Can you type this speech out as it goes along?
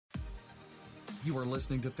You are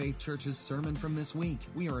listening to Faith Church's sermon from this week.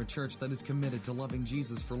 We are a church that is committed to loving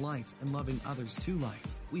Jesus for life and loving others to life.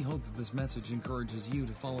 We hope that this message encourages you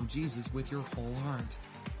to follow Jesus with your whole heart.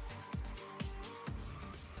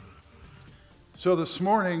 So this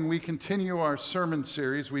morning we continue our sermon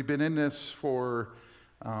series. We've been in this for,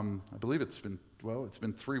 I believe it's been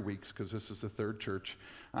 3 weeks because this is the third church.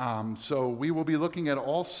 So we will be looking at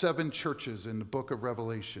all 7 churches in the book of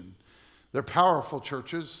Revelation. They're powerful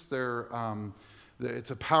churches.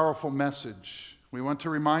 It's a powerful message. We want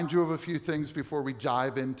to remind you of a few things before we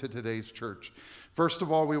dive into today's church. First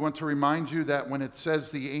of all, we want to remind you that when it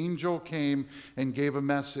says the angel came and gave a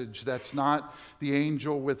message, that's not the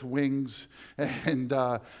angel with wings, and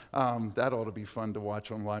that ought to be fun to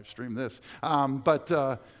watch on live stream this. But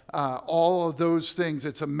all of those things,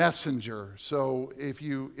 it's a messenger. So if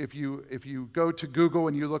you go to Google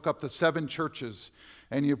and you look up the 7 churches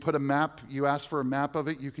and you put a map, you ask for a map of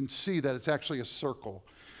it, you can see that it's actually a circle.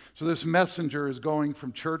 So this messenger is going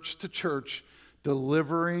from church to church,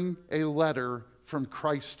 delivering a letter from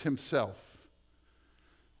Christ himself.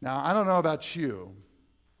 Now, I don't know about you.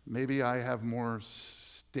 Maybe I have more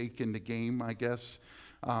stake in the game, I guess.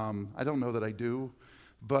 I don't know that I do.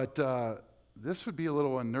 But this would be a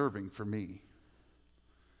little unnerving for me.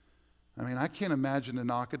 I mean, I can't imagine a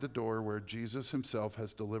knock at the door where Jesus himself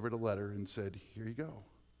has delivered a letter and said, here you go.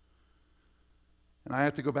 And I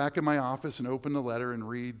have to go back in my office and open the letter and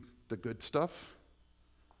read the good stuff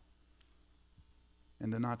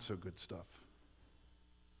and the not so good stuff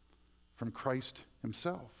from Christ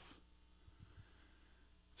himself.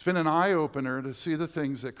 It's been an eye-opener to see the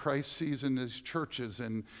things that Christ sees in his churches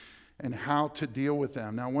and how to deal with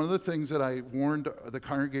them. Now, one of the things that I warned the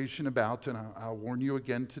congregation about, and I'll warn you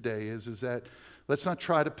again today, is that let's not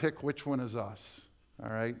try to pick which one is us, all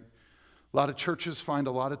right? A lot of churches find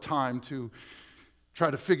a lot of time to try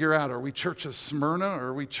to figure out, are we Church of Smyrna, or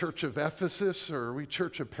are we Church of Ephesus, or are we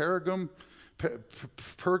Church of Pergamum?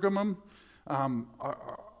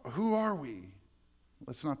 Who are we?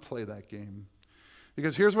 Let's not play that game.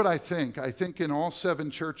 Because here's what I think. I think in all 7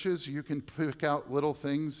 churches, you can pick out little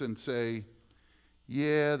things and say,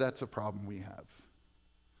 yeah, that's a problem we have.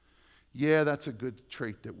 Yeah, that's a good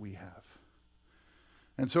trait that we have.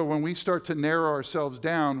 And so when we start to narrow ourselves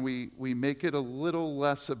down, we make it a little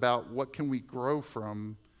less about what can we grow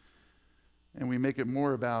from, and we make it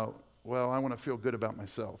more about, well, I want to feel good about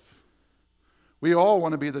myself. We all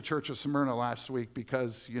want to be the Church of Smyrna last week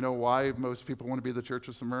because you know why most people want to be the Church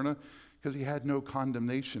of Smyrna? Because he had no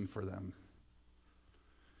condemnation for them.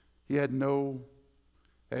 He had no,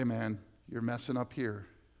 hey man, you're messing up here.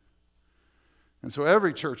 And so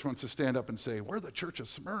every church wants to stand up and say, we're the Church of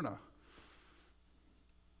Smyrna.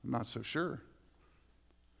 I'm not so sure.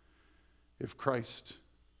 If Christ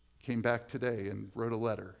came back today and wrote a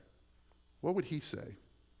letter, what would he say?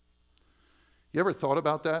 You ever thought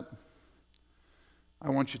about that? I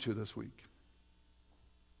want you to this week.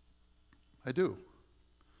 I do.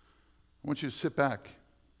 I want you to sit back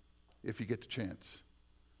if you get the chance.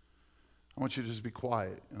 I want you to just be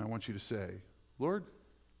quiet, and I want you to say, Lord,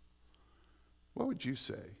 what would you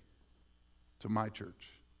say to my church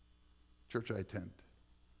I attend,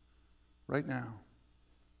 right now?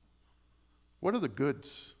 What are the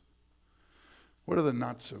goods? What are the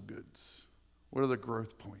not so goods? What are the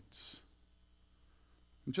growth points?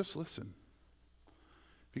 And just listen.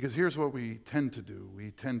 Because here's what we tend to do.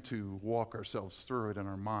 We tend to walk ourselves through it in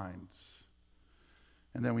our minds.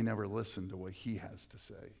 And then we never listen to what he has to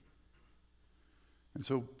say. And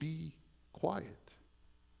so be quiet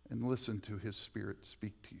and listen to his Spirit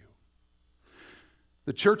speak to you.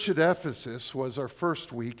 The church at Ephesus was our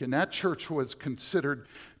first week, and that church was considered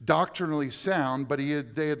doctrinally sound, but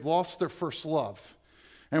they had lost their first love.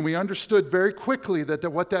 And we understood very quickly that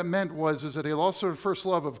what that meant was that they lost their first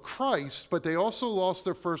love of Christ, but they also lost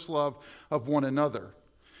their first love of one another.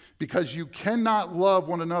 Because you cannot love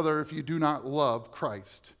one another if you do not love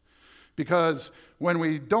Christ. Because when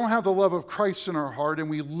we don't have the love of Christ in our heart and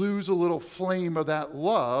we lose a little flame of that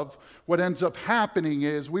love, what ends up happening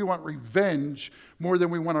is we want revenge more than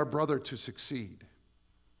we want our brother to succeed.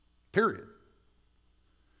 Period.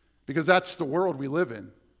 Because that's the world we live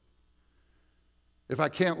in. If I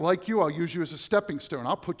can't like you, I'll use you as a stepping stone.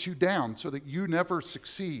 I'll put you down so that you never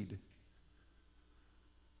succeed.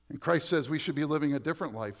 And Christ says we should be living a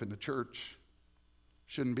different life in the church.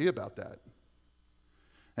 Shouldn't be about that.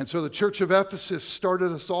 And so the church of Ephesus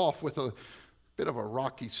started us off with a bit of a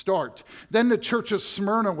rocky start. Then the church of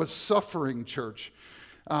Smyrna was suffering church.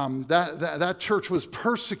 That church was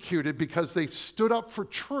persecuted because they stood up for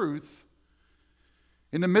truth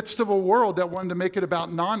in the midst of a world that wanted to make it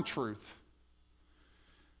about non-truth.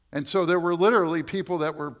 And so there were literally people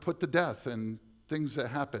that were put to death and things that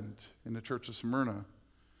happened in the church of Smyrna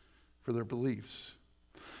for their beliefs.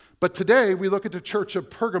 But today we look at the church of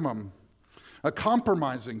Pergamum, a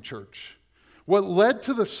compromising church. What led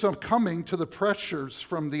to the succumbing to the pressures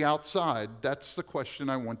from the outside? That's the question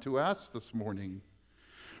I want to ask this morning.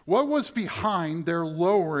 What was behind their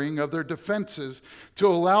lowering of their defenses to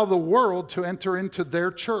allow the world to enter into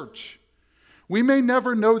their church? We may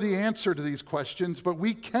never know the answer to these questions, but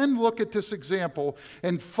we can look at this example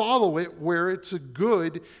and follow it where it's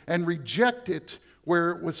good and reject it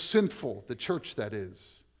where it was sinful, the church that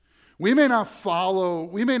is. We may not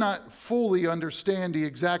fully understand the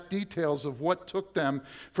exact details of what took them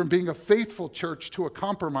from being a faithful church to a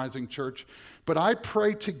compromising church, but I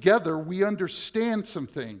pray together we understand some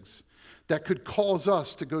things that could cause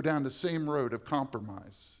us to go down the same road of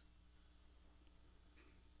compromise.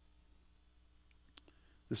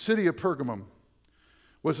 The city of Pergamum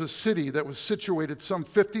was a city that was situated some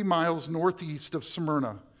 50 miles northeast of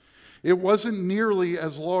Smyrna. It wasn't nearly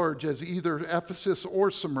as large as either Ephesus or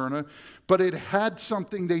Smyrna, but it had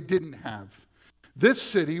something they didn't have. This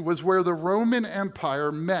city was where the Roman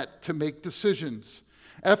Empire met to make decisions.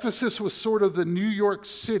 Ephesus was sort of the New York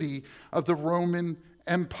City of the Roman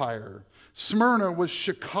Empire. Smyrna was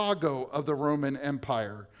Chicago of the Roman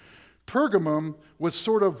Empire. Pergamum was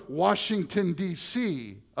sort of Washington,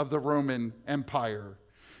 D.C. of the Roman Empire.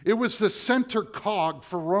 It was the center cog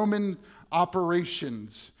for Roman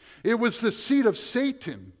operations. It was the seat of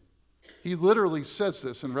Satan. He literally says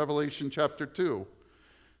this in Revelation chapter 2.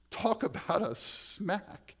 Talk about a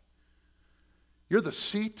smack. You're the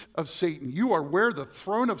seat of Satan. You are where the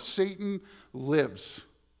throne of Satan lives.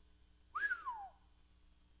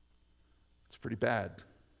 It's pretty bad.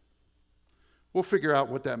 We'll figure out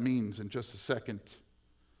what that means in just a second.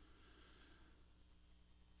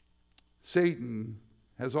 Satan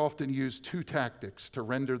has often used two tactics to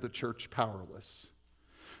render the church powerless.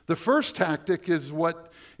 The first tactic is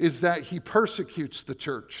that he persecutes the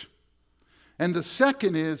church. And the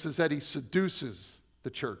second is that he seduces the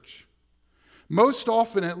church. Most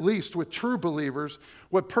often, at least with true believers,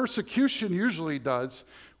 what persecution usually does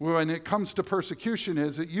when it comes to persecution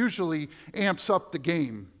is it usually amps up the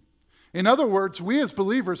game. In other words, we as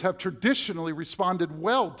believers have traditionally responded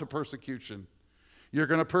well to persecution. You're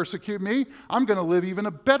going to persecute me? I'm going to live even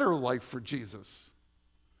a better life for Jesus.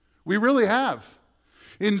 We really have.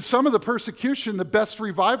 In some of the persecution, the best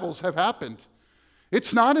revivals have happened.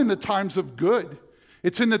 It's not in the times of good.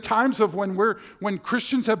 It's in the times of when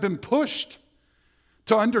Christians have been pushed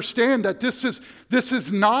to understand that this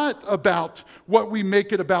is not about what we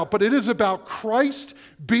make it about, but it is about Christ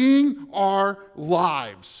being our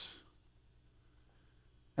lives.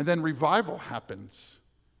 And then revival happens.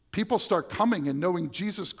 People start coming and knowing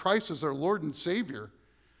Jesus Christ as their Lord and Savior.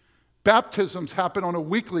 Baptisms happen on a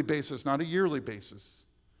weekly basis, not a yearly basis.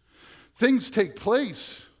 Things take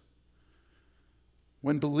place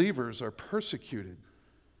when believers are persecuted.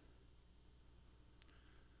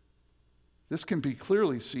 This can be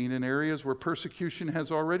clearly seen in areas where persecution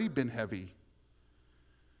has already been heavy.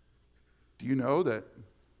 Do you know that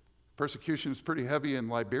persecution is pretty heavy in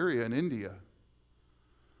Liberia and India?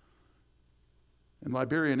 And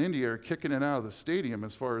Liberia and India are kicking it out of the stadium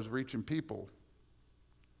as far as reaching people.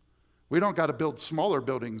 We don't got to build smaller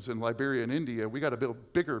buildings in Liberia and India. We got to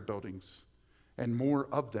build bigger buildings and more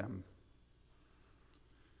of them.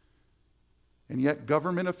 And yet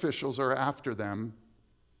government officials are after them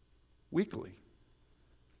weekly.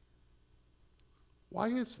 Why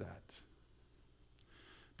is that?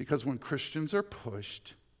 Because when Christians are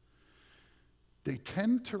pushed, they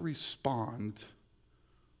tend to respond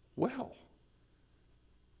well.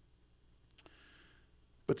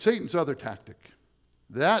 But Satan's other tactic,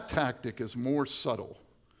 that tactic is more subtle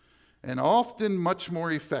and often much more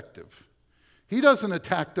effective. He doesn't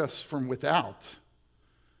attack us from without,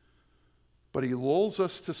 but he lulls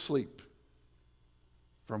us to sleep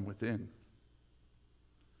from within.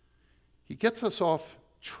 He gets us off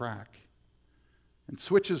track and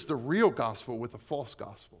switches the real gospel with a false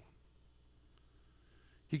gospel.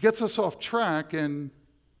 He gets us off track and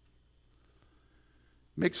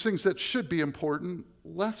makes things that should be important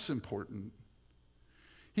less important.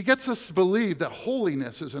 He gets us to believe that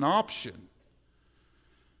holiness is an option,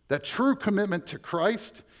 that true commitment to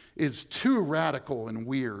Christ is too radical and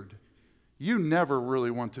weird. You never really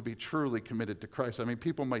want to be truly committed to Christ. I mean,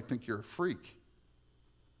 people might think you're a freak.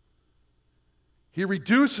 He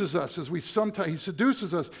reduces us he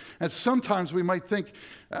seduces us, and sometimes we might think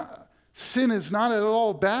sin is not at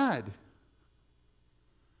all bad.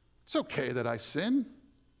 It's okay that I sin.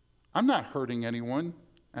 I'm not hurting anyone.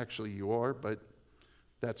 Actually, you are, but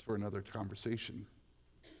that's for another conversation.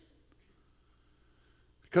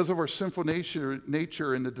 Because of our sinful nature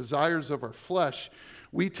and the desires of our flesh,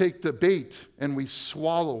 we take the bait and we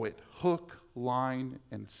swallow it, hook, line,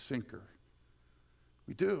 and sinker.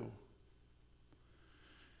 We do.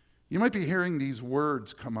 You might be hearing these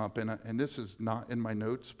words come up, and this is not in my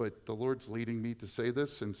notes, but the Lord's leading me to say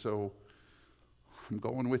this, and so I'm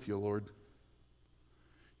going with you, Lord.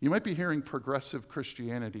 You might be hearing progressive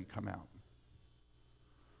Christianity come out.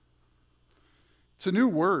 It's a new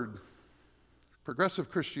word. Progressive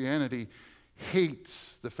Christianity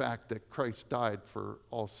hates the fact that Christ died for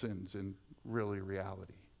all sins in really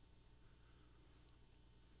reality.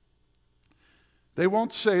 They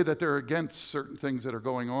won't say that they're against certain things that are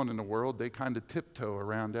going on in the world. They kind of tiptoe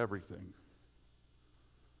around everything.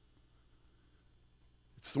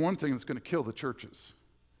 It's the one thing that's going to kill the churches.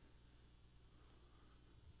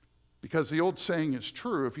 Because the old saying is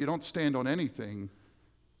true, if you don't stand on anything,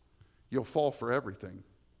 you'll fall for everything.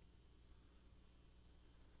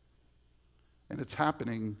 And it's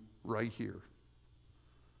happening right here.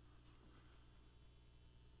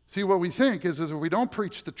 See, what we think is if we don't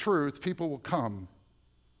preach the truth, people will come.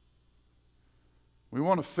 We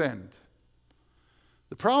won't offend.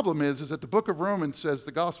 The problem is that the book of Romans says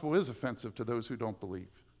the gospel is offensive to those who don't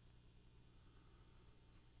believe.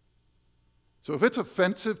 So if it's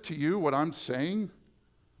offensive to you, what I'm saying,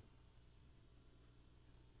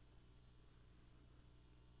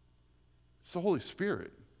 it's the Holy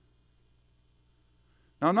Spirit.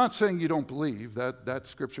 Now, I'm not saying you don't believe. That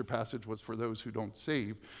scripture passage was for those who don't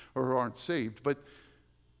save or who aren't saved. But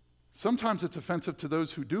sometimes it's offensive to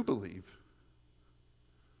those who do believe.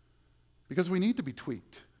 Because we need to be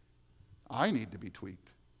tweaked. I need to be tweaked.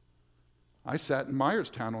 I sat in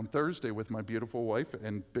Myerstown on Thursday with my beautiful wife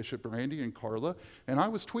and Bishop Randy and Carla, and I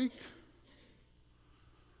was tweaked.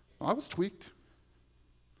 I was tweaked.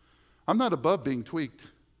 I'm not above being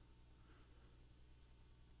tweaked.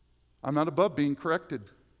 I'm not above being corrected.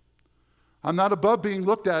 I'm not above being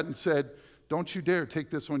looked at and said, don't you dare take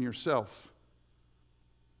this on yourself.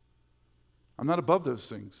 I'm not above those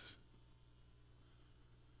things.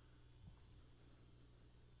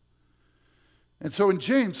 And so in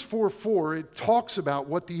James 4:4, it talks about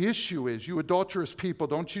what the issue is. You adulterous people,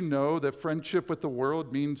 don't you know that friendship with the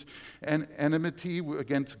world means an enmity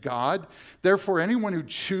against God? Therefore, anyone who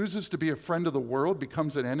chooses to be a friend of the world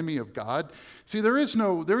becomes an enemy of God. See, there is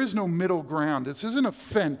no middle ground. This isn't a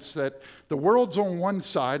fence that the world's on one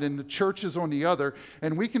side and the church is on the other,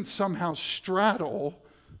 and we can somehow straddle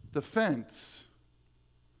the fence.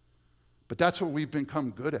 But that's what we've become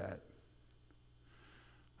good at.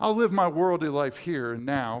 I'll live my worldly life here and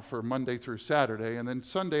now for Monday through Saturday, and then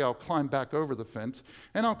Sunday I'll climb back over the fence,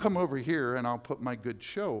 and I'll come over here and I'll put my good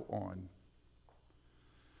show on.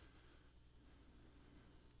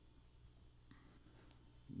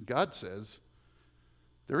 God says,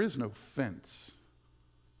 there is no fence.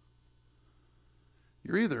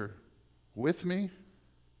 You're either with me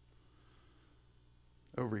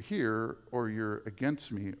over here, or you're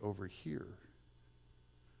against me over here.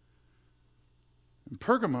 And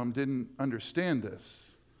Pergamum didn't understand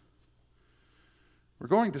this. We're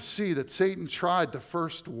going to see that Satan tried the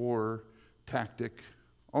first war tactic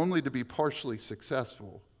only to be partially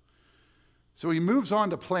successful. So he moves on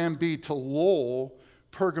to plan B to lull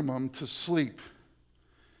Pergamum to sleep.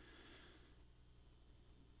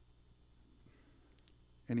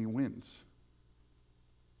 And he wins,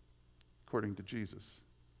 according to Jesus.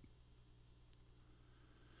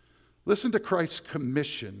 Listen to Christ's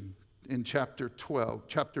commission in chapter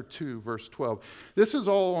 2, verse 12. This is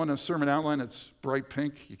all on a sermon outline. It's bright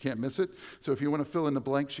pink. You can't miss it. So if you want to fill in the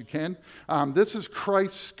blanks, you can. This is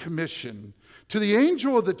Christ's commission. To the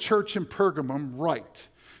angel of the church in Pergamum, write,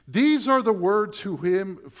 these are the words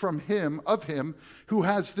of him who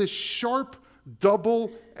has this sharp,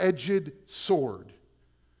 double-edged sword.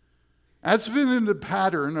 As been in the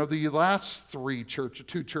pattern of the last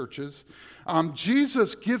two churches,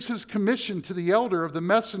 Jesus gives his commission to the elder of the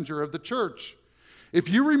messenger of the church. If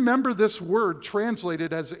you remember, this word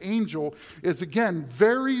translated as angel is again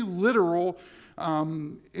very literal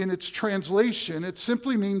in its translation. It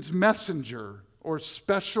simply means messenger or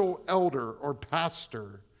special elder or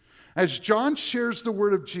pastor. As John shares the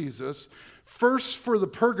word of Jesus, first for the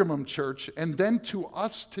Pergamum church and then to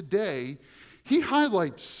us today, he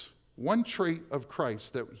highlights one trait of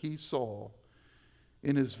Christ that he saw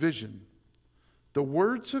in his vision. The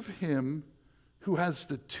words of him who has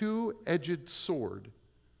the two-edged sword.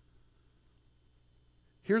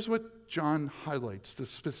 Here's what John highlights, the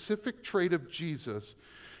specific trait of Jesus,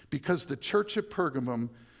 because the church at Pergamum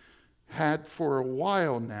had for a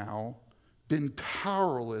while now been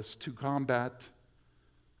powerless to combat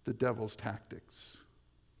the devil's tactics.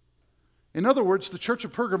 In other words, the church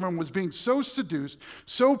of Pergamum was being so seduced,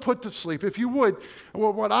 so put to sleep. If you would,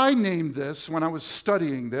 well, what I named this when I was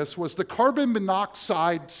studying this was the carbon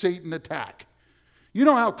monoxide Satan attack. You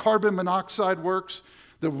know how carbon monoxide works?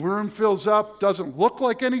 The room fills up, doesn't look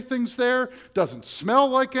like anything's there, doesn't smell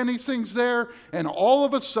like anything's there, and all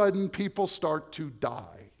of a sudden people start to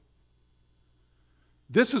die.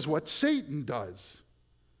 This is what Satan does.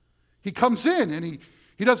 He comes in and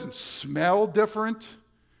he doesn't smell different.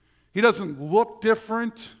 He doesn't look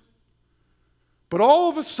different. But all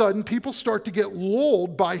of a sudden, people start to get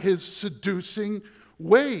lulled by his seducing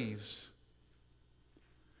ways.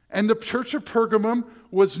 And the church of Pergamum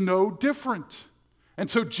was no different. And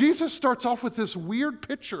so Jesus starts off with this weird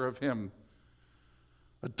picture of him.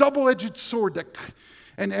 A double-edged sword that...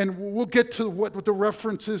 And we'll get to what the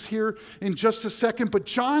reference is here in just a second. But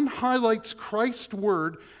John highlights Christ's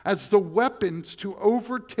word as the weapons to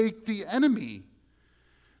overtake the enemy.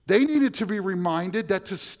 They needed to be reminded that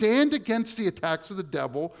to stand against the attacks of the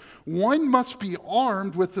devil, one must be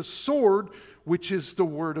armed with the sword, which is the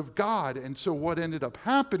word of God. And so what ended up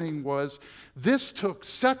happening was this took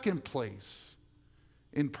second place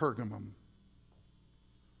in Pergamum.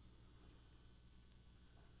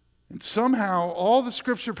 And somehow all the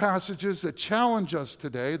scripture passages that challenge us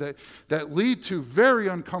today, that lead to very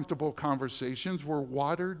uncomfortable conversations, were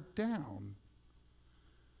watered down.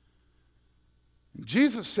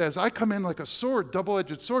 Jesus says, I come in like a sword,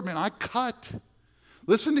 double-edged sword. Man, I cut.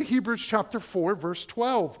 Listen to Hebrews chapter 4, verse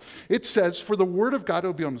 12. It says, for the word of God,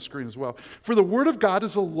 it'll be on the screen as well. For the word of God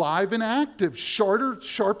is alive and active,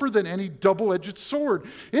 sharper than any double-edged sword.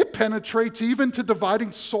 It penetrates even to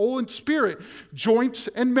dividing soul and spirit, joints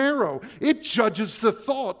and marrow. It judges the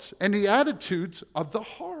thoughts and the attitudes of the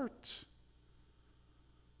heart.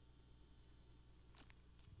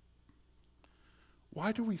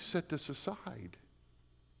 Why do we set this aside?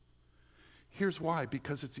 Here's why.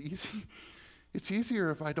 Because it's easy. It's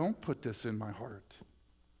easier if I don't put this in my heart.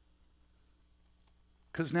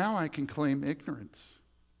 Because now I can claim ignorance.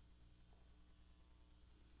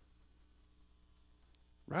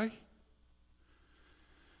 Right?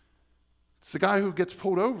 It's the guy who gets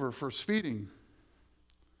pulled over for speeding.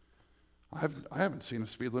 I haven't seen a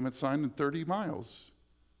speed limit sign in 30 miles.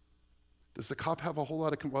 Does the cop have a whole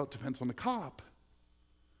lot of... Well, it depends on the cop.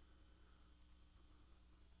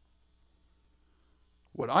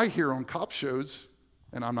 What I hear on cop shows,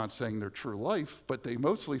 and I'm not saying they're true life, but they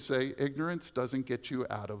mostly say ignorance doesn't get you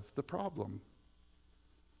out of the problem.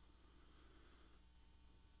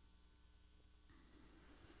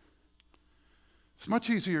 It's much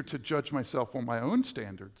easier to judge myself on my own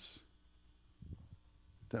standards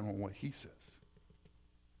than on what he says.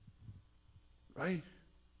 Right?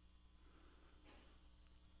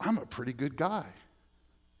 I'm a pretty good guy.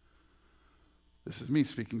 This is me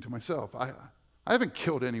speaking to myself. I haven't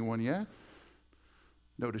killed anyone yet.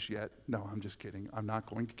 Notice yet. No, I'm just kidding. I'm not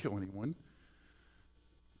going to kill anyone.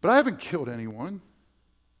 But I haven't killed anyone.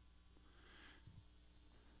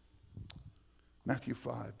 Matthew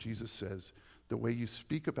 5, Jesus says, the way you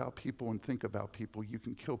speak about people and think about people, you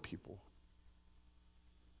can kill people.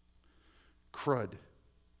 Crud.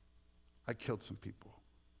 I killed some people.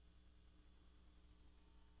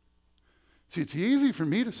 See, it's easy for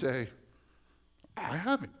me to say, I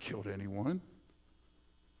haven't killed anyone.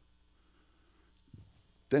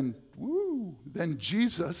 Then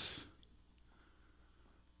Jesus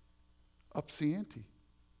ups the ante.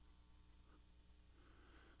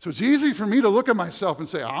 So it's easy for me to look at myself and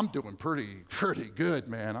say, I'm doing pretty good,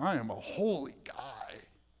 man. I am a holy guy.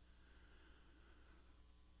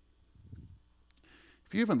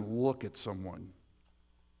 If you even look at someone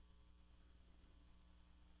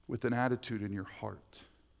with an attitude in your heart,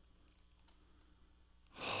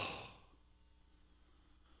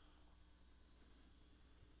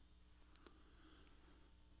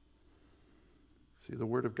 see, the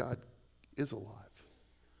Word of God is alive.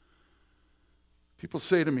 People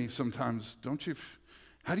say to me sometimes,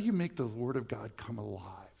 how do you make the Word of God come alive?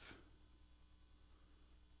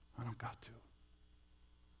 I don't got to.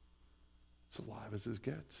 It's alive as it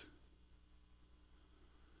gets.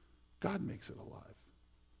 God makes it alive.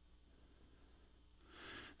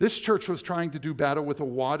 This church was trying to do battle with a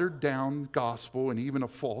watered-down gospel and even a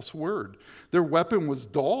false word. Their weapon was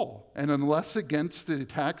dull and unless against the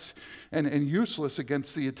attacks and useless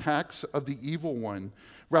against the attacks of the evil one.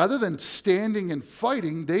 Rather than standing and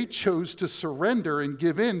fighting, they chose to surrender and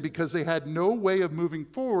give in because they had no way of moving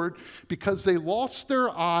forward because they lost their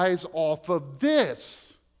eyes off of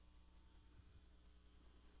this.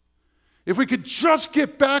 If we could just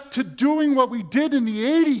get back to doing what we did in the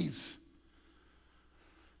 80s.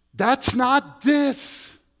 That's not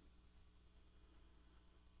this.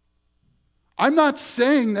 I'm not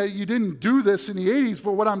saying that you didn't do this in the 80s,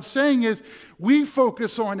 but what I'm saying is we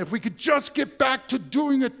focus on if we could just get back to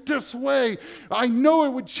doing it this way, I know it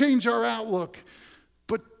would change our outlook,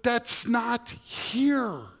 but that's not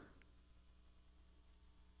here.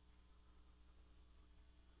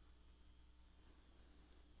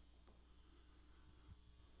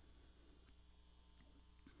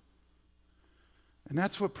 And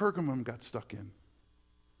that's what Pergamum got stuck in.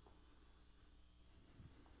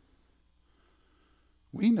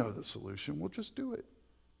 We know the solution. We'll just do it.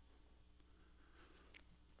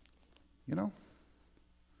 You know?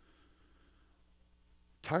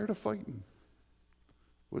 Tired of fighting.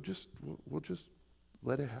 We'll just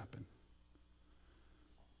let it happen.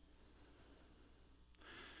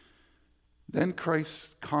 Then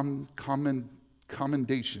Christ's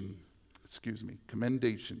commendation.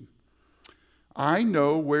 I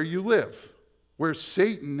know where you live, where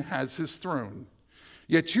Satan has his throne.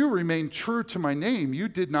 Yet you remain true to my name. You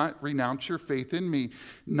did not renounce your faith in me,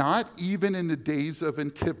 not even in the days of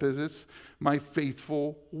Antipas, my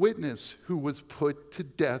faithful witness, who was put to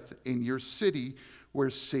death in your city where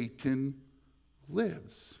Satan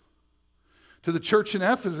lives. To the church in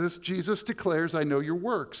Ephesus, Jesus declares, I know your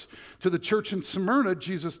works. To the church in Smyrna,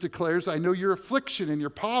 Jesus declares, I know your affliction and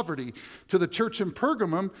your poverty. To the church in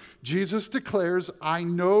Pergamum, Jesus declares, I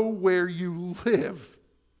know where you live.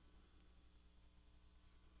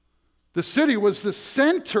 The city was the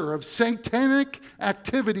center of satanic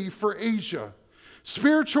activity for Asia.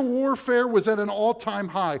 Spiritual warfare was at an all-time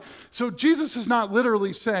high. So Jesus is not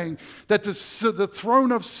literally saying that the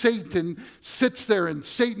throne of Satan sits there and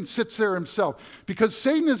Satan sits there himself. Because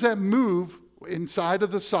Satan is at move inside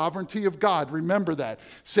of the sovereignty of God. Remember that.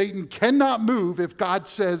 Satan cannot move if God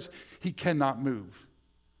says he cannot move.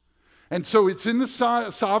 And so it's in the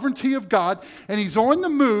sovereignty of God, and he's on the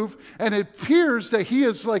move, and it appears that he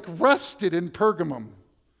is like rested in Pergamum.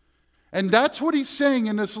 And that's what he's saying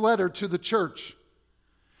in this letter to the church.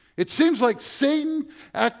 It seems like Satan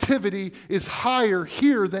activity is higher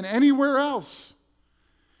here than anywhere else.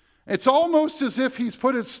 It's almost as if he's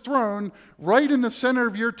put his throne right in the center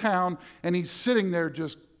of your town, and he's sitting there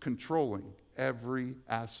just controlling every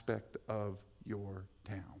aspect of your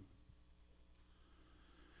town.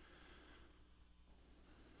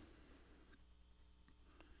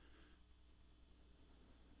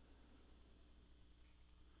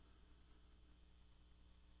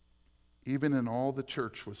 Even in all, the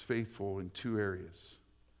church was faithful in two areas.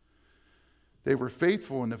 They were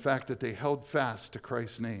faithful in the fact that they held fast to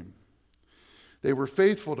Christ's name. They were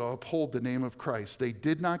faithful to uphold the name of Christ. They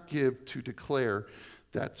did not give to declare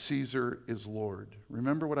that Caesar is Lord.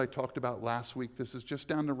 Remember what I talked about last week? This is just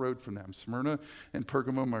down the road from them. Smyrna and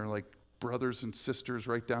Pergamum are like brothers and sisters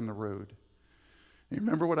right down the road. And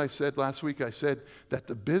remember what I said last week? I said that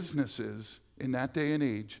the businesses in that day and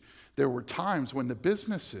age, there were times when the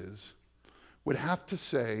businesses would have to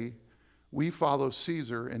say, we follow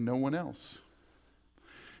Caesar and no one else.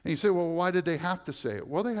 And you say, well, why did they have to say it?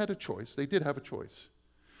 Well, they had a choice. They did have a choice.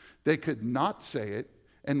 They could not say it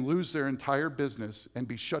and lose their entire business and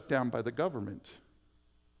be shut down by the government.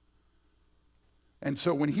 And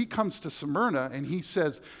so when he comes to Smyrna and he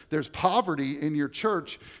says there's poverty in your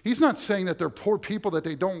church, he's not saying that they're poor people, that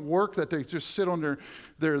they don't work, that they just sit on their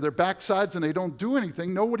backsides and they don't do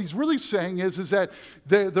anything. No, what he's really saying is that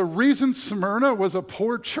the reason Smyrna was a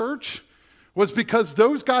poor church was because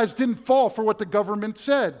those guys didn't fall for what the government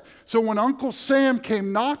said. So when Uncle Sam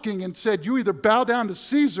came knocking and said, you either bow down to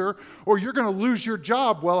Caesar or you're going to lose your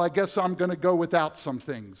job, well, I guess I'm going to go without some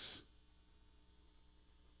things.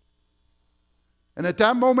 And at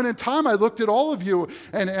that moment in time, I looked at all of you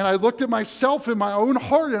and I looked at myself in my own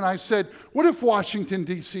heart and I said, what if Washington,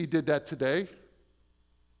 D.C. did that today?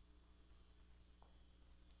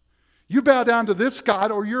 You bow down to this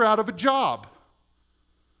God or you're out of a job.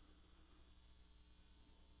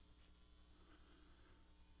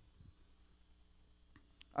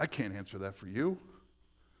 I can't answer that for you.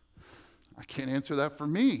 I can't answer that for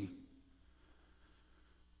me.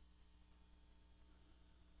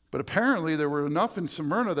 But apparently there were enough in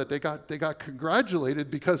Smyrna that they got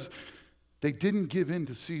congratulated because they didn't give in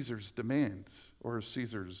to Caesar's demands or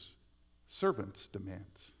Caesar's servants'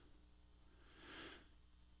 demands.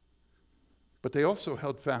 But they also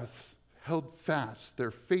held fast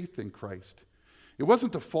their faith in Christ. It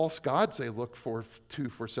wasn't the false gods they looked for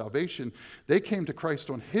salvation. They came to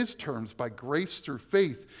Christ on his terms by grace through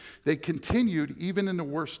faith. They continued even in the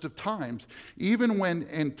worst of times. Even when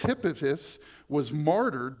Antipater was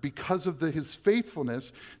martyred because of his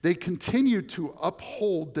faithfulness, they continued to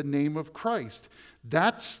uphold the name of Christ.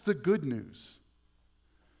 That's the good news.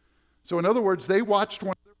 So in other words, they watched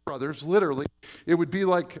one of their brothers, literally. It would be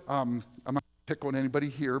like, I'm not going to pick on anybody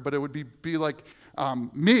here, but it would be like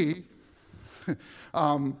me.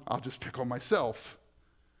 I'll just pick on myself.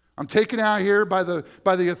 I'm taken out here by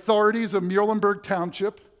the authorities of Muhlenberg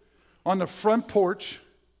Township on the front porch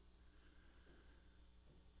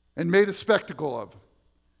and made a spectacle of.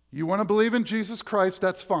 You want to believe in Jesus Christ,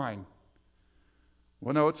 that's fine.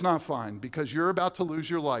 Well, no, it's not fine, because you're about to lose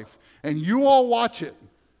your life. And you all watch it.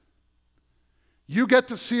 You get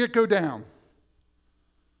to see it go down.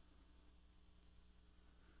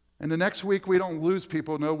 And the next week, we don't lose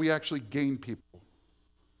people. No, we actually gain people.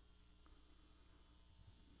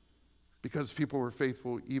 Because people were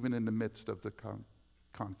faithful even in the midst of the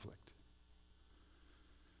conflict.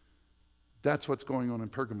 That's what's going on in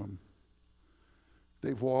Pergamum.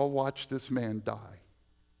 They've all watched this man die.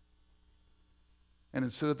 And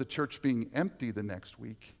instead of the church being empty the next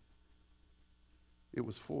week, it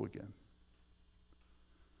was full again.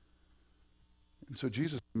 And so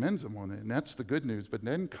Jesus commends them on it, and that's the good news. But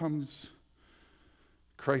then comes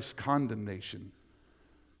Christ's condemnation.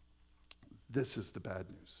 This is the bad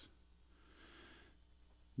news.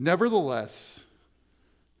 Nevertheless,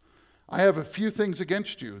 I have a few things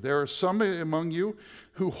against you. There are some among you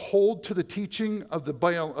who hold to the teaching of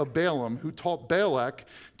Balaam, who taught Balak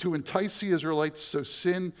to entice the Israelites to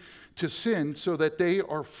sin, so that they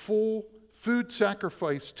are full food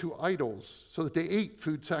sacrificed to idols, so that they ate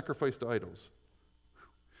food sacrificed to idols,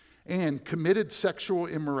 and committed sexual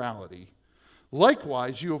immorality.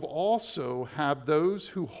 Likewise, you have also have those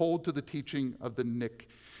who hold to the teaching of the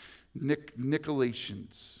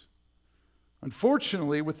Nicolaitans.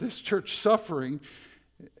 Unfortunately, with this church suffering,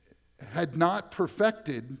 had not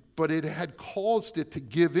perfected, but it had caused it to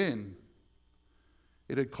give in.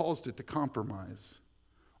 It had caused it to compromise.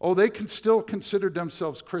 Oh, they can still considered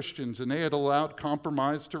themselves Christians, and they had allowed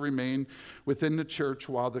compromise to remain within the church.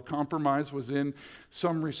 While the compromise was in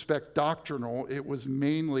some respect doctrinal, it was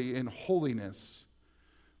mainly in holiness.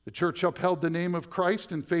 The church upheld the name of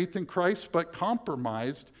Christ and faith in Christ, but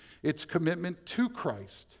compromised its commitment to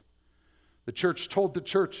Christ. The church told the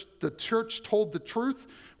truth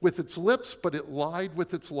with its lips, but it lied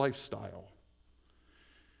with its lifestyle.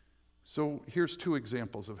 So here's two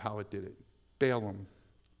examples of how it did it. Balaam.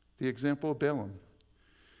 The example of Balaam.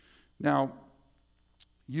 Now,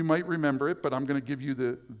 you might remember it, but I'm going to give you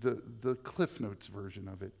the Cliff Notes version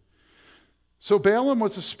of it. So Balaam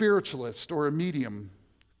was a spiritualist or a medium.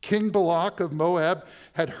 King Balak of Moab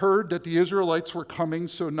had heard that the Israelites were coming,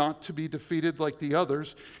 so not to be defeated like the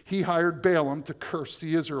others, he hired Balaam to curse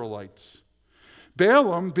the Israelites.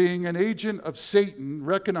 Balaam, being an agent of Satan,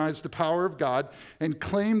 recognized the power of God and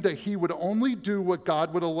claimed that he would only do what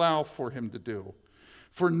God would allow for him to do.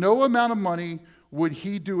 For no amount of money would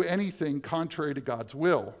he do anything contrary to God's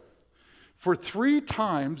will. For 3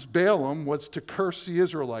 times Balaam was to curse the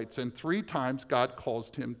Israelites, and 3 times God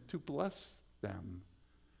caused him to bless them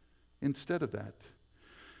instead of that.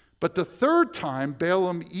 But the 3rd time,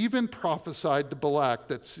 Balaam even prophesied to Balak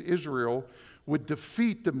that Israel would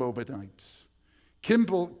defeat the Moabites. King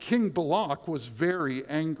Balak was very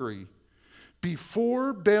angry.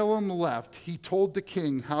 Before Balaam left, he told the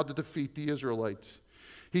king how to defeat the Israelites.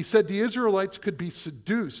 He said the Israelites could be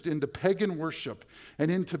seduced into pagan worship and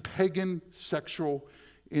into pagan sexual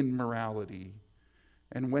immorality.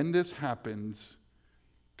 And when this happens,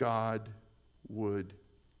 God would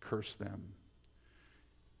curse them.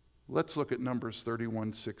 Let's look at Numbers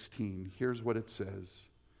 31:16. Here's what it says.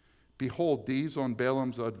 Behold, these on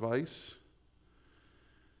Balaam's advice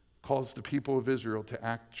caused the people of Israel to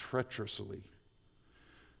act treacherously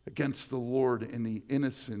against the Lord in the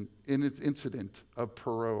incident of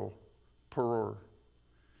Peor.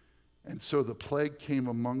 And so the plague came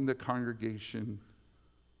among the congregation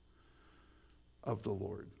of the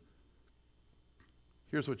Lord.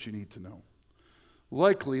 Here's what you need to know.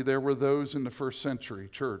 Likely there were those in the first century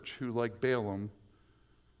church who, like Balaam,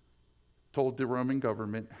 told the Roman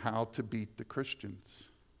government how to beat the Christians.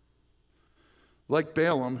 Like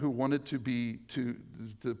Balaam, who wanted to be to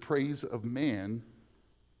the praise of man,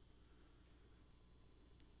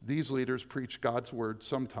 these leaders preached God's word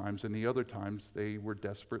sometimes, and the other times they were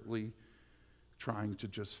desperately trying to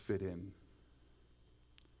just fit in.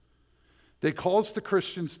 They caused the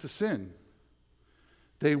Christians to sin.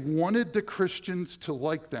 They wanted the Christians to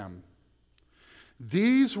like them.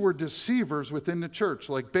 These were deceivers within the church,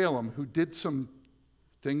 like Balaam, who did some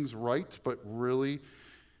things right, but really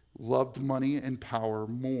loved money and power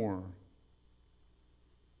more.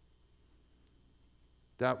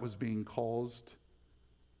 That was being caused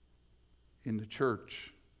in the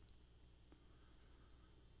church.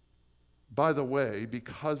 By the way,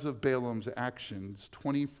 because of Balaam's actions,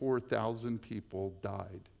 24,000 people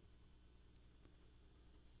died.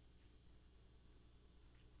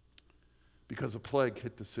 Because a plague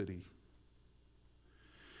hit the city.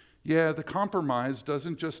 Yeah, the compromise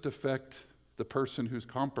doesn't just affect the person who's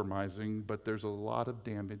compromising, but there's a lot of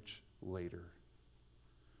damage later.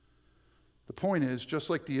 The point is, just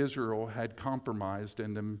like the Israel had compromised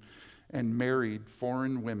and married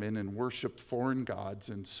foreign women and worshiped foreign gods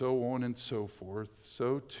and so on and so forth,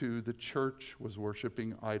 so too the church was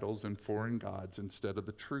worshiping idols and foreign gods instead of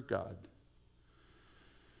the true God.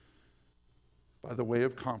 By the way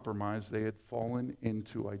of compromise, they had fallen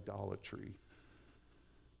into idolatry.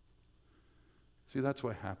 See, that's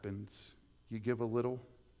what happens. You give a little,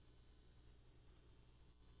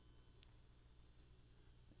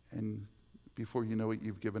 and before you know it,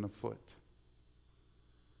 you've given a foot.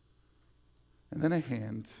 And then a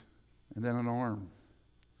hand, and then an arm,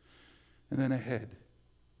 and then a head.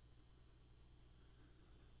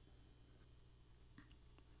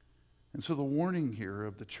 And so the warning here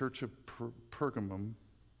of the church of Pergamum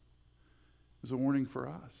is a warning for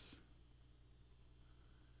us.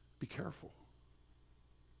 Be careful.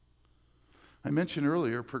 I mentioned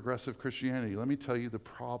earlier progressive Christianity. Let me tell you the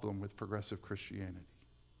problem with progressive Christianity.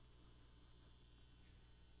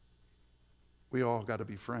 We all got to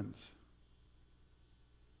be friends.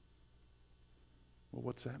 Well,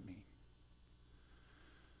 what's that mean?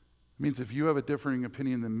 It means if you have a differing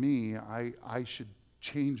opinion than me, I should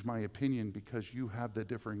change my opinion because you have the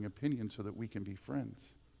differing opinion so that we can be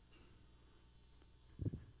friends.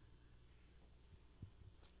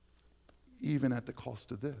 Even at the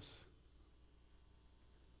cost of this.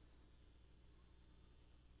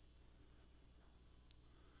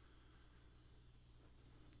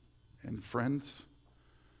 And friends,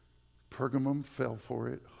 Pergamum fell for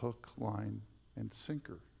it, hook, line, and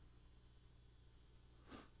sinker.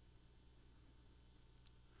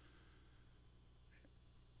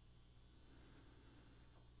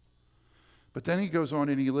 But then he goes on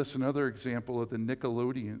and he lists another example of the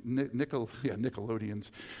Nicolaitans.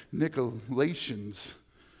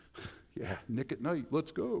 Yeah, Nick at night,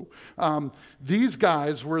 let's go. These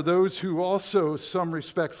guys were those who also, some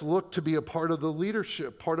respects, looked to be a part of the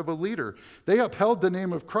leadership, part of a leader. They upheld the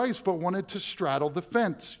name of Christ, but wanted to straddle the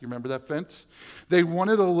fence. You remember that fence? They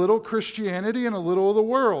wanted a little Christianity and a little of the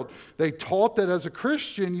world. They taught that as a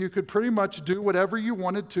Christian, you could pretty much do whatever you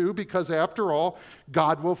wanted to because, after all,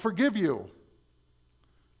 God will forgive you.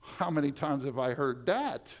 How many times have I heard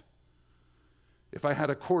that? If I had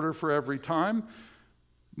a quarter for every time,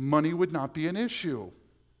 money would not be an issue.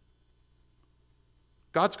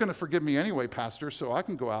 God's going to forgive me anyway, Pastor, so I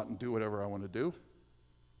can go out and do whatever I want to do.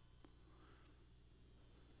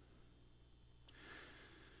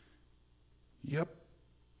 Yep.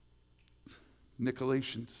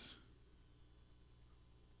 Nicolaitans.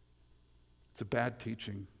 It's a bad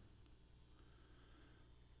teaching.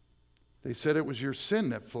 They said it was your sin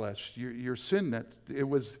that flesh, your sin that it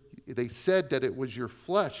was. They said that it was your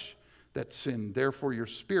flesh that sinned, therefore your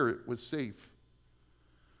spirit was safe.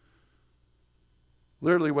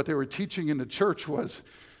 Literally, what they were teaching in the church was,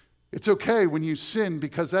 it's okay when you sin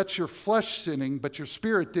because that's your flesh sinning, but your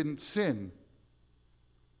spirit didn't sin.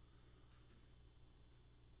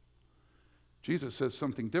 Jesus says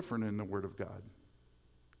something different in the Word of God.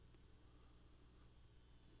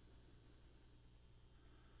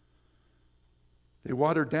 They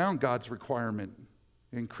watered down God's requirement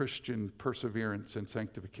in Christian perseverance and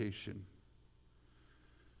sanctification.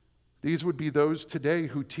 These would be those today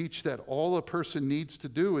who teach that all a person needs to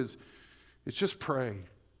do is just pray.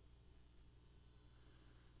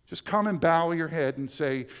 Just come and bow your head and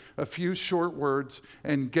say a few short words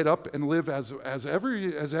and get up and live as ever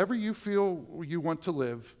you feel you want to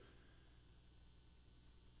live,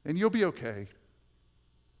 and you'll be okay.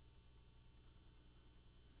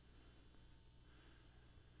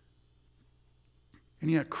 And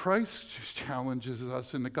yet Christ challenges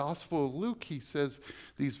us in the Gospel of Luke. He says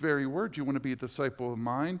these very words, you want to be a disciple of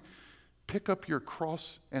mine? Pick up your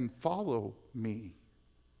cross and follow me.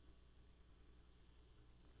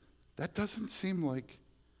 That doesn't seem like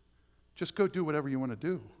just go do whatever you want to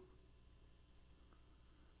do.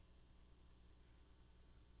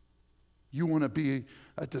 You want to be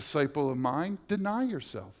a disciple of mine? Deny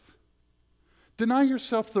yourself. Deny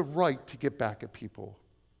yourself the right to get back at people.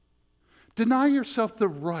 Deny yourself the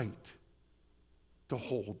right to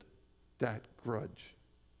hold that grudge.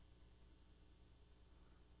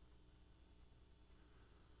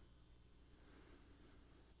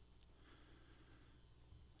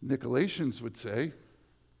 Nicolaitans would say,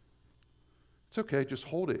 it's okay, just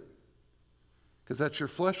hold it. Because that's your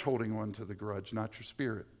flesh holding on to the grudge, not your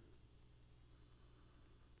spirit.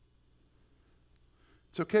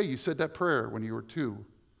 It's okay, you said that prayer when you were 2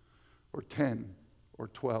 or 10 or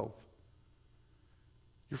 12.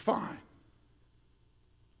 You're fine.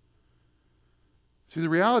 See, the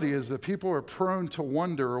reality is that people are prone to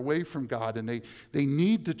wander away from God, and they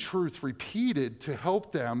need the truth repeated to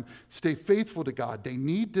help them stay faithful to God. They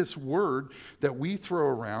need this word that we throw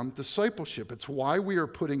around, discipleship. It's why we are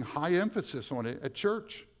putting high emphasis on it at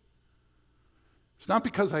church. It's not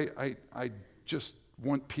because I just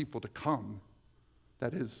want people to come.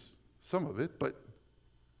 That is some of it, but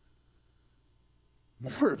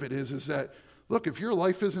more of it is that, look, if your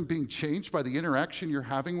life isn't being changed by the interaction you're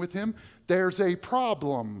having with him, there's a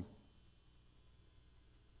problem.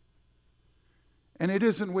 And it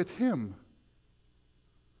isn't with him.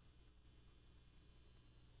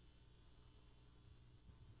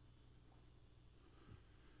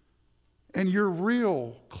 And you're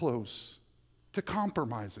real close to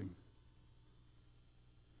compromising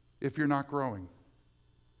if you're not growing.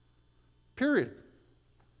 Period.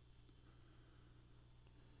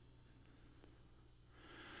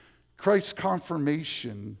 Christ's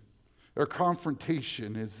confirmation or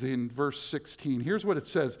confrontation is in verse 16. Here's what it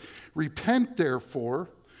says. Repent therefore,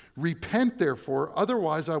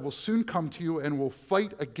 otherwise I will soon come to you and will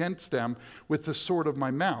fight against them with the sword of my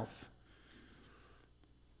mouth.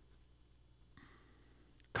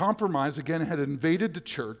 Compromise, again, had invaded the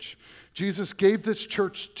church. Jesus gave this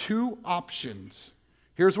church 2 options.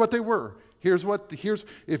 Here's what they were.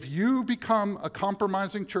 If you become a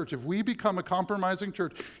compromising church, if we become a compromising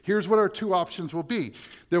church, here's what our 2 options will be.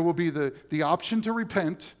 There will be the option to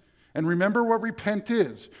repent, and remember what repent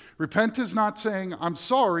is. Repent is not saying, I'm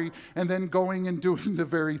sorry, and then going and doing the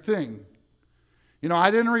very thing. You know, I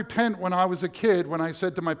didn't repent when I was a kid when I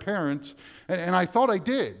said to my parents, and I thought I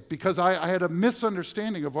did, because I had a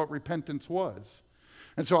misunderstanding of what repentance was.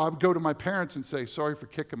 And so I would go to my parents and say, sorry for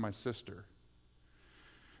kicking my sister.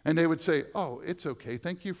 And they would say, oh, it's okay.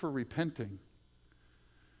 Thank you for repenting.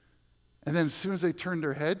 And then as soon as they turned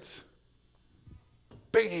their heads,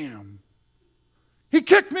 bam, he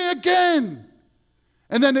kicked me again.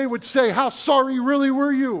 And then they would say, how sorry really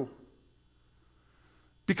were you?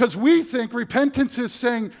 Because we think repentance is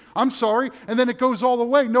saying, I'm sorry, and then it goes all the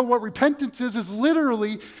way. No, what repentance is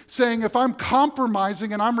literally saying, if I'm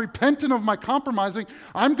compromising and I'm repentant of my compromising,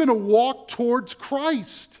 I'm going to walk towards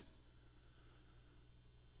Christ.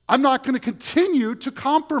 I'm not going to continue to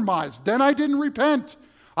compromise. Then I didn't repent.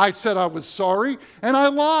 I said I was sorry, and I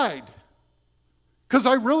lied. Because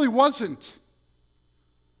I really wasn't.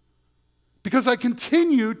 Because I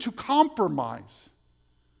continued to compromise.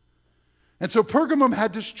 And so Pergamum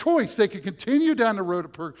had this choice. They could continue down the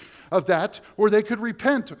road of that, or they could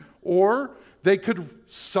repent, or they could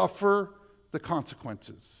suffer the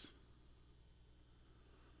consequences.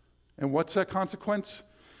 And what's that consequence?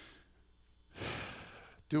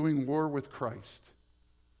 Doing war with Christ.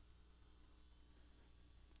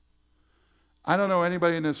 I don't know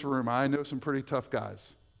anybody in this room. I know some pretty tough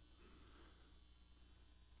guys.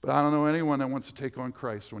 But I don't know anyone that wants to take on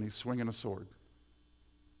Christ when he's swinging a sword.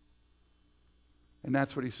 And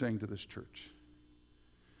that's what he's saying to this church.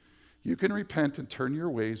 You can repent and turn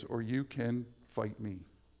your ways, or you can fight me.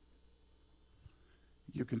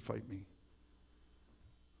 You can fight me.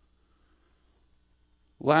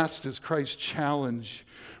 Last is Christ's challenge.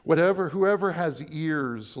 Whoever has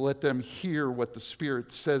ears, let them hear what the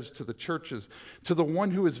Spirit says to the churches. To the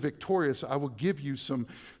one who is victorious, I will give you some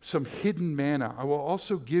hidden manna. I will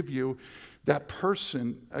also give that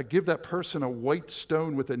person a white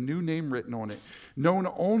stone with a new name written on it, known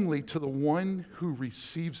only to the one who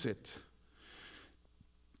receives it.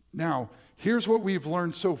 Now, here's what we've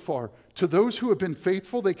learned so far. To those who have been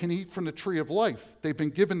faithful, they can eat from the tree of life. They've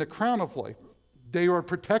been given the crown of life. They are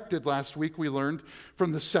protected, last week we learned,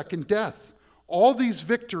 from the second death. All these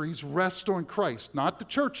victories rest on Christ, not the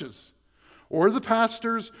churches, or the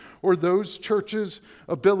pastors, or those churches'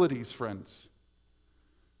 abilities, friends.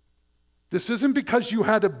 This isn't because you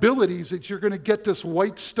had abilities that you're going to get this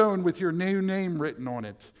white stone with your new name written on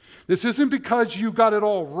it. This isn't because you got it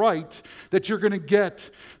all right that you're going to get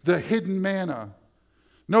the hidden manna.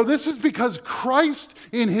 No, this is because Christ,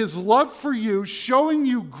 in his love for you, showing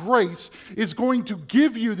you grace, is going to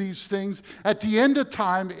give you these things at the end of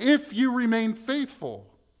time if you remain faithful.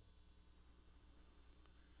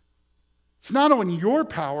 It's not on your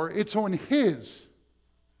power, it's on His.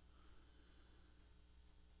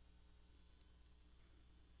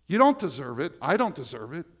 You don't deserve it. I don't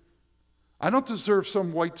deserve it. I don't deserve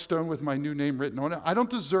some white stone with my new name written on it. I don't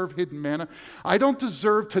deserve hidden manna. I don't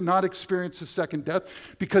deserve to not experience the second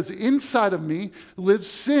death, because inside of me lives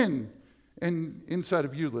sin, and inside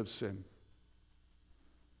of you lives sin.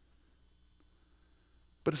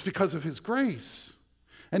 But it's because of His grace.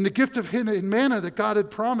 And the gift of hidden manna that God had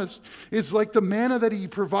promised is like the manna that He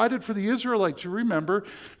provided for the Israelites. You remember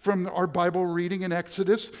from our Bible reading in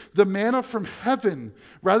Exodus, the manna from heaven.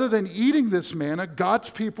 Rather than eating this manna, God's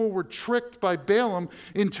people were tricked by Balaam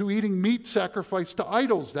into eating meat sacrificed to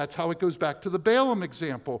idols. That's how it goes back to the Balaam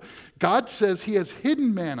example. God says He has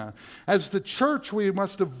hidden manna. As the church, we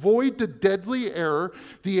must avoid the deadly error,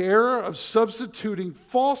 the error of substituting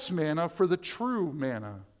false manna for the true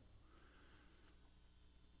manna.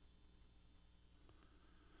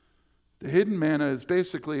 The hidden manna is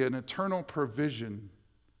basically an eternal provision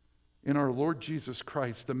in our Lord Jesus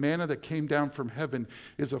Christ. The manna that came down from heaven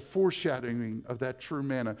is a foreshadowing of that true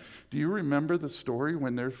manna. Do you remember the story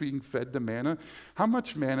when they're being fed the manna? How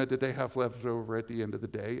much manna did they have left over at the end of the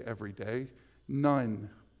day, every day? None.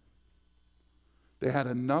 They had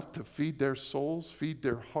enough to feed their souls, feed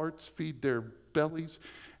their hearts, feed their bellies,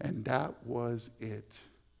 and that was it.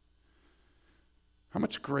 How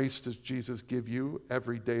much grace does Jesus give you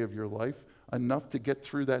every day of your life? Enough to get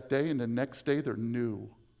through that day, and the next day they're new.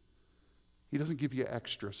 He doesn't give you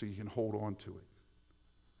extra so you can hold on to it.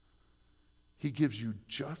 He gives you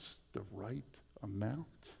just the right amount.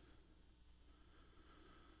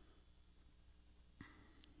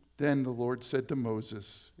 Then the Lord said to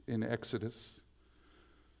Moses in Exodus,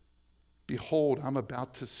 "Behold, I'm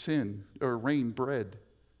about to rain bread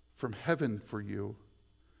from heaven for you.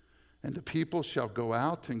 And the people shall go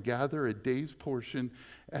out and gather a day's portion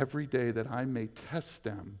every day, that I may test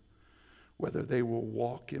them, whether they will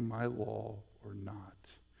walk in my law or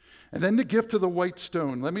not." And then the gift of the white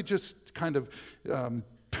stone. Let me just kind of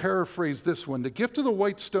paraphrase this one. The gift of the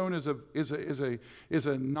white stone is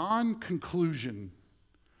a non-conclusion.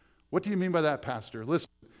 What do you mean by that, Pastor? Listen,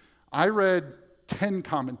 I read 10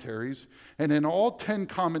 commentaries, and in all 10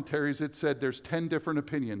 commentaries it said there's 10 different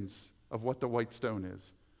opinions of what the white stone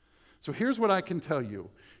is. So here's what I can tell you.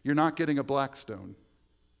 You're not getting a black stone,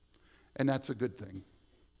 and that's a good thing.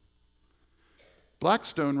 Black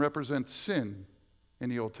stone represents sin in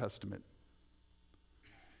the Old Testament.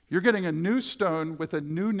 You're getting a new stone with a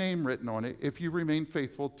new name written on it if you remain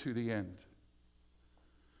faithful to the end.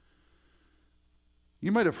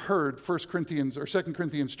 You might have heard 1 Corinthians or 2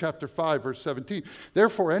 Corinthians chapter 5, verse 17.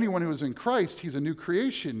 Therefore, anyone who is in Christ, he's a new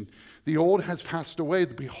creation. The old has passed away.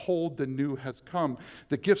 Behold, the new has come.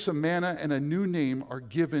 The gifts of manna and a new name are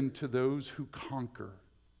given to those who conquer.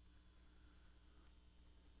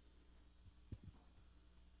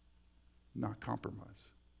 Not compromise.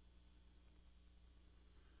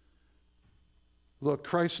 Look,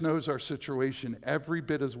 Christ knows our situation every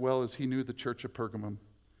bit as well as He knew the church of Pergamum.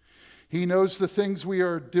 He knows the things we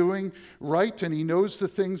are doing right, and He knows the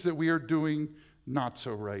things that we are doing not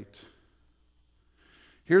so right.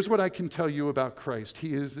 Here's what I can tell you about Christ.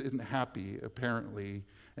 He isn't happy, apparently,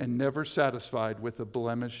 and never satisfied with a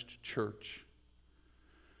blemished church,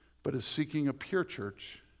 but is seeking a pure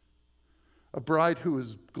church, a bride who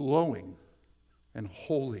is glowing and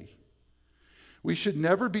holy. We should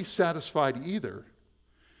never be satisfied either.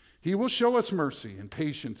 He will show us mercy and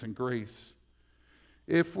patience and grace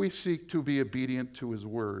if we seek to be obedient to His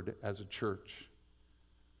word as a church.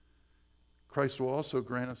 Christ will also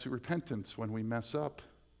grant us repentance when we mess up.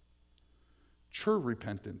 True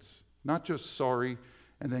repentance, not just sorry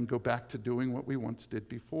and then go back to doing what we once did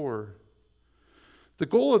before. The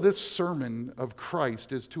goal of this sermon of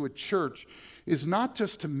Christ is to a church is not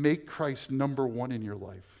just to make Christ number one in your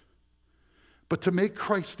life, but to make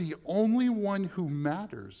Christ the only one who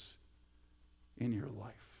matters in your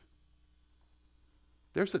life.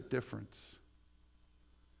 There's a difference.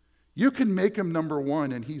 You can make Him number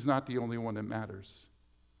one, and He's not the only one that matters.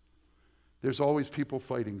 There's always people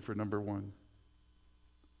fighting for number one.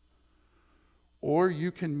 Or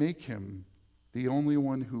you can make Him the only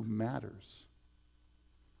one who matters.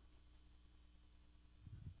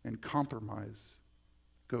 And compromise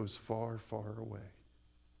goes far, far away.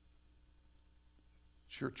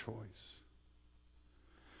 It's your choice.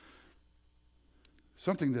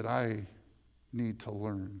 Something that I need to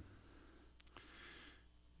learn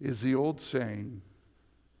is the old saying,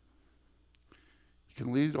 you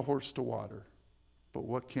can lead a horse to water, but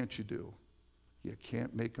what can't you do? You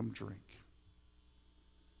can't make him drink.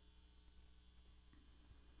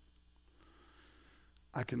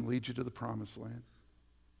 I can lead you to the promised land.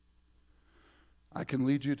 I can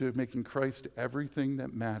lead you to making Christ everything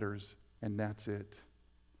that matters, and that's it.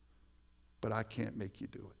 But I can't make you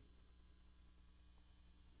do it.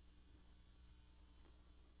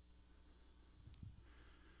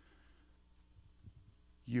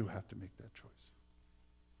 You have to make that choice.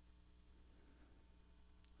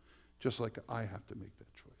 Just like I have to make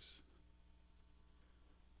that choice.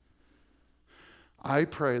 I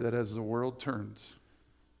pray that as the world turns,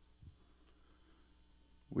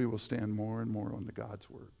 we will stand more and more on God's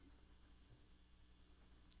word.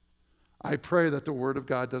 I pray that the word of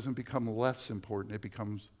God doesn't become less important, it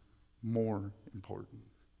becomes more important.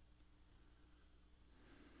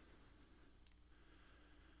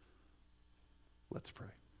 Let's pray.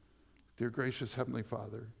 Dear gracious Heavenly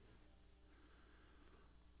Father,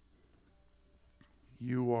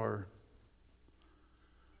 you are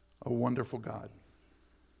a wonderful God.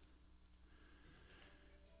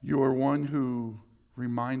 You are one who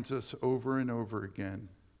reminds us over and over again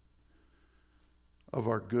of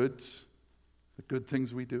our goods, the good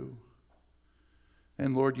things we do.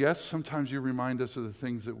 And Lord, yes, sometimes you remind us of the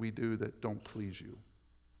things that we do that don't please you.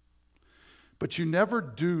 But you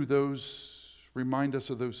never remind us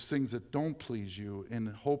of those things that don't please you in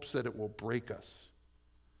hopes that it will break us.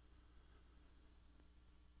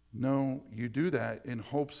 No, you do that in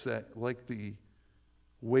hopes that, like the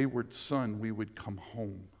wayward son, we would come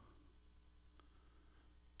home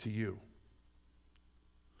to you,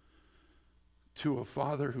 to a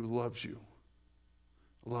Father who loves you,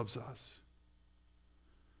 loves us,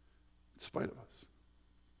 in spite of us.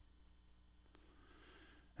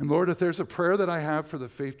 And Lord, if there's a prayer that I have for the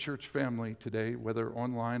Faith Church family today, whether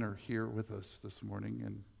online or here with us this morning,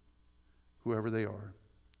 and whoever they are,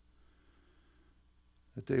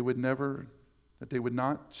 that they would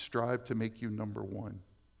not strive to make you number one,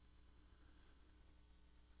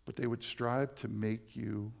 but they would strive to make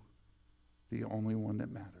you the only one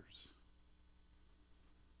that matters.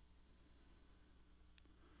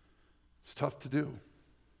 It's tough to do,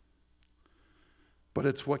 but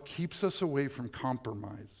it's what keeps us away from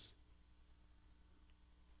compromise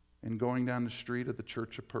and going down the street of the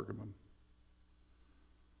Church of Pergamum.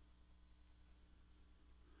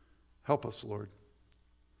 Help us, Lord.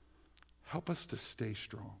 Help us to stay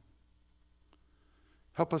strong.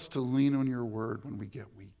 Help us to lean on your word when we get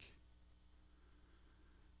weak.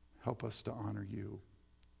 Help us to honor you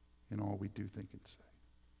in all we do, think, and say.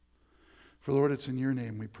 For Lord, it's in your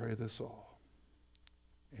name we pray this all.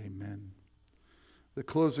 Amen. The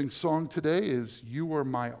closing song today is You Are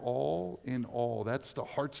My All in All. That's the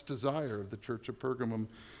heart's desire of the Church of Pergamum.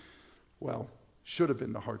 Well, should have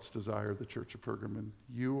been the heart's desire of the Church of Pergamum.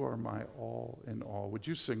 You are my all in all. Would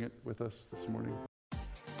you sing it with us this morning?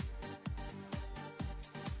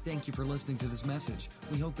 Thank you for listening to this message.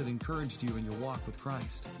 We hope it encouraged you in your walk with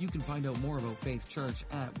Christ. You can find out more about Faith Church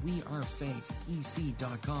at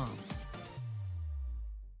wearefaithec.com.